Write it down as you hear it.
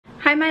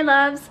Hi my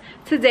loves,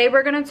 today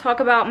we're going to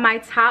talk about my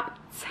top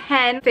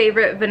 10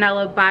 favorite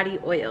vanilla body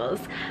oils.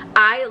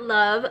 I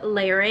love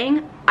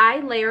layering. I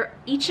layer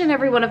each and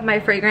every one of my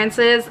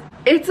fragrances.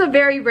 It's a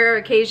very rare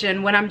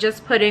occasion when I'm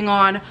just putting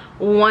on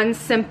one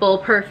simple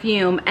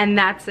perfume and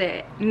that's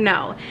it.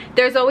 No,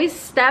 there's always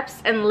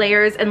steps and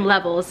layers and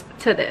levels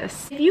to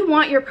this. If you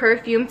want your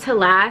perfume to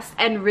last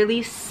and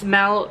really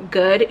smell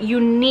good, you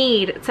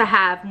need to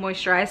have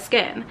moisturized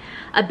skin.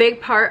 A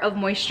big part of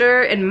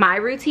moisture in my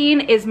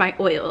routine is my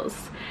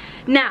oils.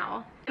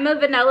 Now, I'm a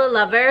vanilla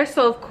lover,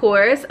 so of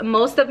course,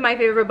 most of my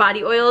favorite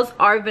body oils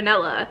are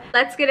vanilla.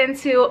 Let's get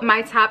into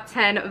my top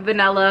 10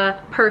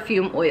 vanilla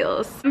perfume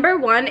oils. Number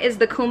 1 is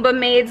the Kumba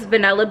Maids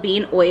Vanilla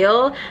Bean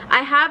Oil.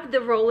 I have the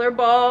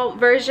rollerball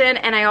version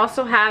and I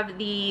also have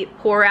the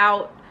pour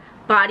out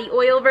body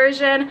oil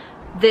version.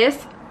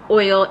 This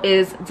oil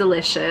is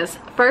delicious.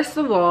 First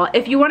of all,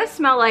 if you want to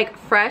smell like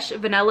fresh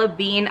vanilla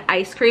bean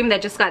ice cream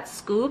that just got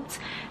scooped,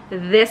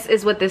 this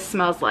is what this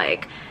smells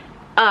like.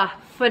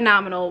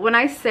 Phenomenal. When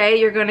I say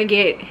you're gonna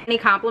get any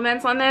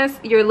compliments on this,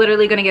 you're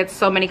literally gonna get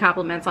so many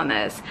compliments on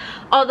this.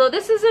 Although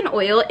this is an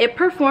oil, it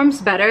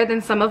performs better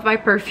than some of my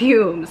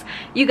perfumes.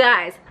 You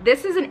guys,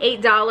 this is an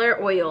 $8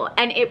 oil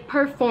and it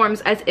performs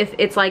as if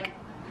it's like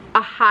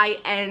a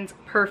high-end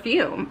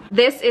perfume.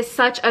 This is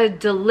such a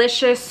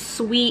delicious,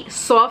 sweet,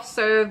 soft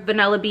serve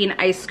vanilla bean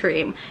ice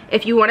cream.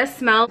 If you want to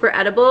smell for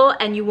edible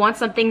and you want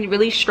something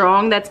really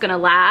strong that's gonna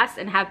last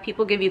and have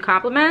people give you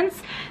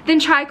compliments, then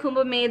try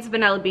Kumba Maids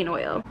Vanilla Bean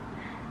Oil.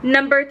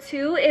 Number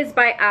 2 is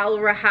by Al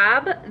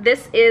Rahab.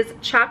 This is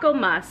Choco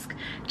Musk.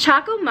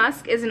 Choco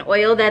Musk is an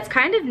oil that's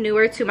kind of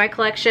newer to my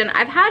collection.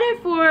 I've had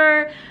it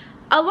for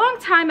a long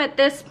time at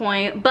this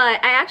point,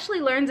 but I actually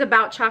learned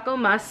about Choco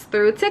Musk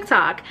through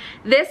TikTok.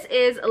 This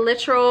is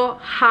literal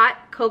hot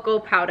cocoa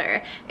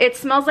powder. It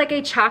smells like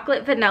a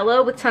chocolate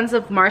vanilla with tons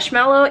of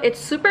marshmallow. It's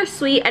super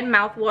sweet and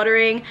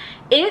mouth-watering.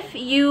 If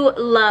you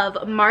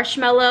love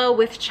marshmallow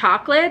with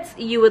chocolates,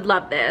 you would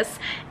love this.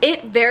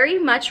 It very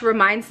much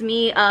reminds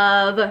me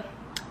of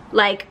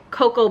like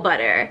cocoa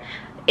butter.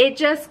 It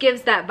just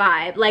gives that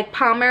vibe. Like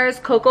Palmer's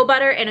cocoa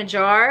butter in a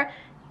jar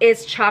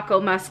is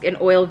Choco Musk in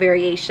oil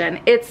variation.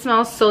 It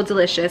smells so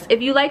delicious.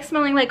 If you like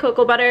smelling like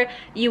cocoa butter,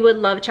 you would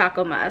love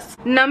Choco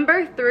Musk.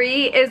 Number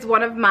 3 is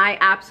one of my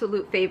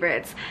absolute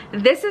favorites.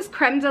 This is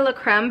Creme de la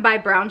Creme by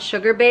Brown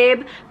Sugar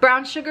Babe.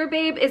 Brown Sugar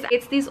Babe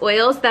it's these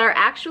oils that are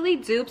actually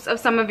dupes of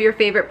some of your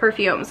favorite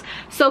perfumes.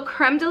 So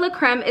Creme de la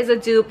Creme is a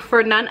dupe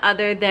for none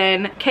other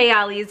than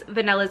Kayali's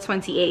Vanilla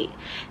 28.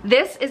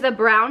 This is a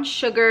brown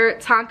sugar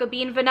tonka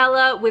bean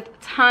vanilla with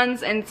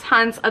tons and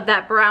tons of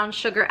that brown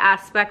sugar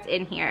aspect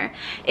in here.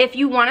 If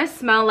you want to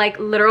smell like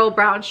literal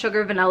brown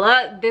sugar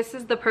vanilla, this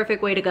is the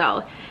perfect way to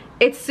go.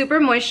 It's super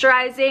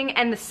moisturizing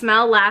and the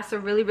smell lasts a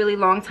really, really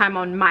long time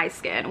on my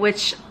skin,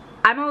 which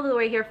I'm all the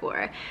way here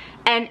for.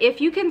 And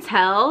if you can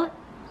tell,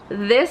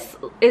 this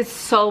is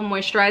so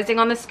moisturizing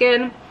on the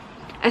skin.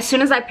 As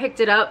soon as I picked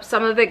it up,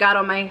 some of it got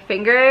on my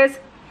fingers.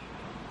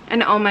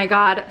 And oh my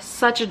god,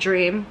 such a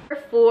dream.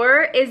 Number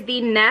 4 is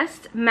the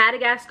Nest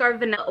Madagascar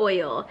Vanilla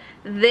Oil.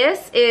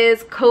 This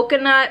is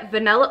coconut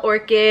vanilla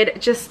orchid,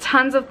 just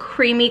tons of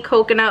creamy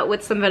coconut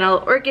with some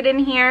vanilla orchid in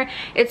here.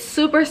 It's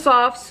super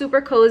soft,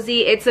 super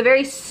cozy. It's a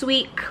very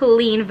sweet,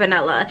 clean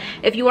vanilla.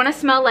 If you want to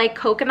smell like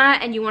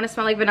coconut and you want to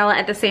smell like vanilla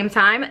at the same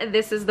time,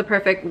 this is the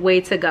perfect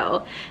way to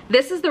go.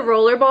 This is the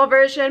rollerball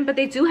version, but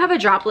they do have a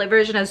droplet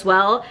version as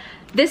well.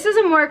 This is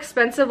a more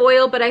expensive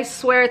oil, but I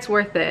swear it's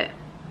worth it.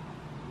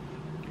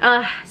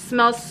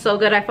 Smells so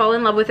good. I fall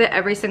in love with it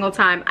every single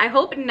time. I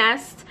hope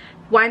Nest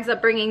winds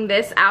up bringing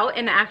this out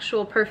in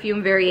actual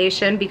perfume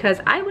variation because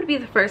I would be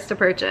the first to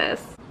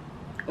purchase.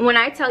 When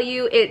I tell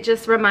you it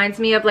just reminds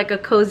me of like a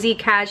cozy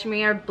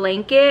cashmere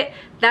blanket,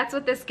 that's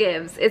what this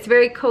gives. It's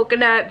very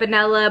coconut,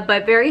 vanilla,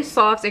 but very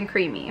soft and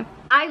creamy.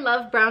 I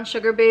love Brown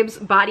Sugar Babe's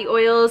body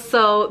oils,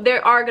 so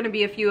there are going to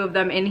be a few of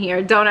them in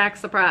here. Don't act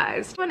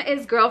surprised. This one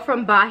is Girl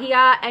from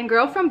Bahia, and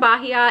Girl from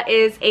Bahia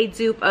is a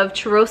dupe of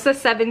Cheirosa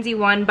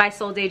 71 by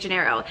Sol de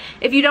Janeiro.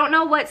 If you don't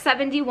know what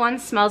 71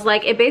 smells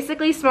like, it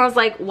basically smells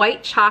like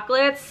white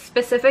chocolates,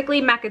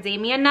 specifically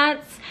macadamia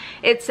nuts.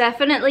 It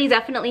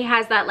definitely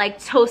has that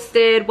like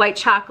toasted white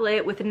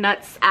chocolate with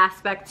nuts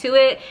aspect to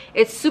it.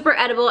 It's super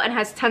edible and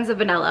has tons of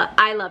vanilla.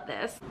 I love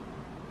this.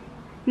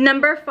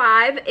 Number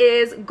 5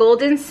 is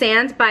Golden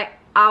Sand by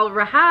Al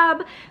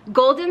Rahab.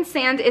 Golden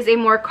Sand is a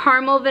more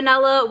caramel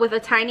vanilla with a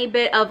tiny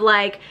bit of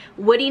like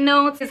woody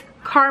notes. It's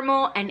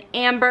caramel and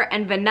amber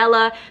and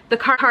vanilla. The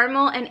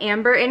caramel and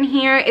amber in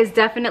here is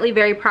definitely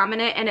very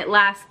prominent and it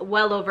lasts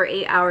well over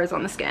 8 hours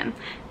on the skin.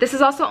 This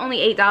is also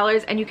only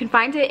 $8 and you can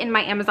find it in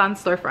my Amazon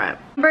storefront.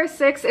 Number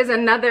 6 is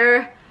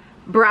another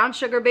Brown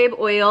Sugar Babe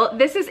oil.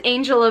 This is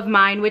Angel of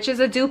Mine, which is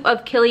a dupe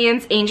of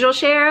Kilian's Angel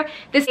Share.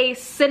 This is a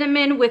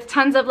cinnamon with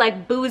tons of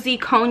like boozy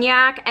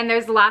cognac and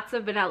there's lots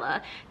of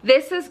vanilla.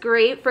 This is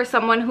great for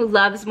someone who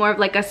loves more of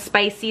like a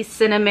spicy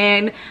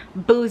cinnamon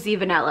boozy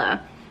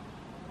vanilla.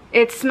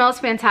 It smells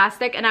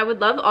fantastic, and I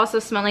would love also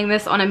smelling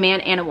this on a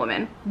man and a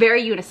woman.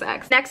 Very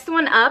unisex. Next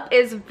one up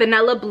is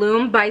Vanilla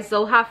Bloom by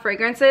Zoha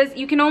Fragrances.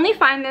 You can only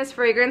find this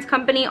fragrance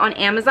company on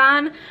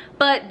Amazon,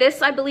 but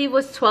this I believe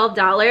was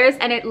 $12,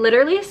 and it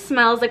literally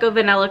smells like a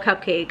vanilla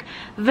cupcake.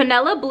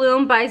 Vanilla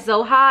Bloom by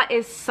Zoha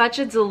is such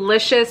a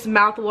delicious,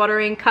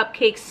 mouth-watering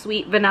cupcake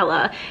sweet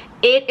vanilla.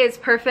 It is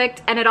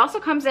perfect, and it also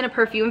comes in a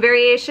perfume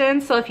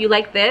variation, so if you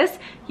like this,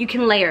 you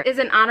can layer. It is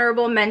an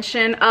honorable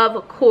mention,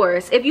 of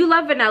course. If you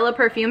love vanilla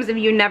perfumes, if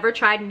you never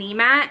tried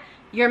Nemat,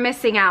 you're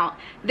missing out.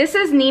 This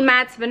is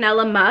Nemat's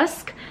Vanilla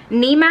Musk.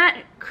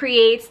 Nemat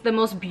creates the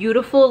most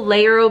beautiful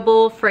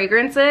layerable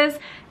fragrances.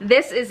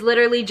 This is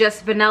literally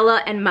just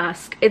vanilla and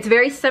musk. It's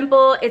very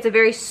simple. It's a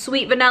very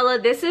sweet vanilla.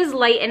 This is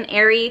light and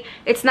airy.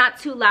 It's not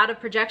too loud of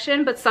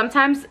projection, but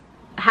sometimes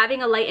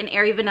having a light and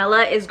airy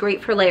vanilla is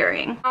great for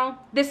layering.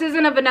 This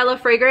isn't a vanilla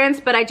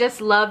fragrance, but I just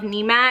love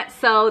Nemat,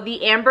 so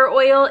the amber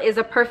oil is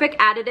a perfect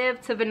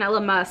additive to Vanilla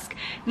Musk.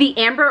 The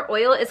amber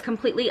oil is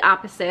completely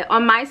opposite.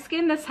 On my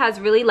skin, this has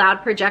really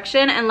loud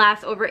projection and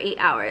lasts over 8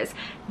 hours.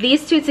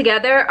 These two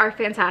together are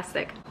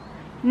fantastic.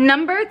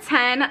 Number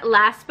 10,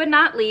 last but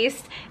not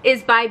least,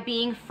 is by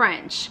Being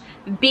French.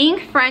 Being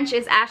French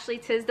is Ashley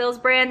Tisdale's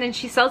brand, and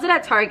she sells it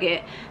at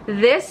Target.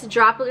 This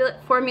droplet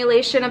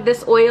formulation of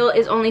this oil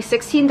is only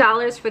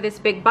 $16 for this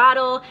big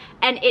bottle,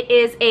 and it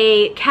is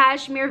a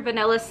cashmere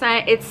vanilla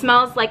scent. It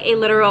smells like a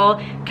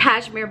literal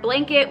cashmere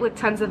blanket with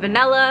tons of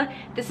vanilla.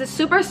 This is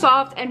super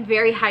soft and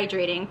very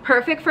hydrating,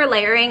 perfect for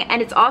layering,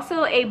 and it's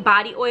also a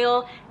body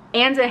oil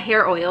and a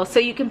hair oil,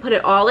 so you can put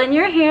it all in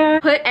your hair.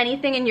 Put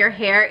anything in your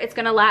hair, it's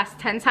gonna last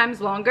 10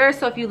 times longer,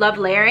 so if you love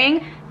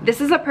layering,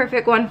 this is a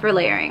perfect one for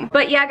layering.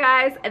 But yeah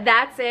guys,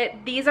 that's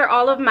it. These are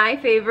all of my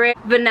favorite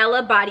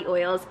vanilla body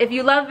oils. If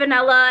you love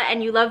vanilla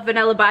and you love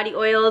vanilla body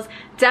oils,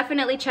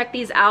 definitely check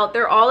these out.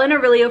 They're all in a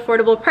really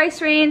affordable price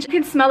range. You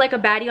can smell like a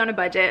baddie on a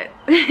budget.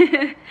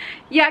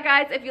 Yeah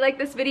guys, if you like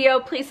this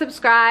video, please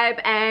subscribe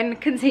and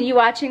continue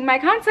watching my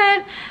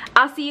content.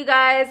 I'll see you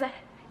guys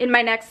in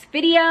my next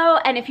video,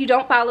 and if you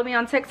don't follow me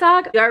on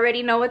TikTok, you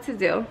already know what to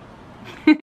do.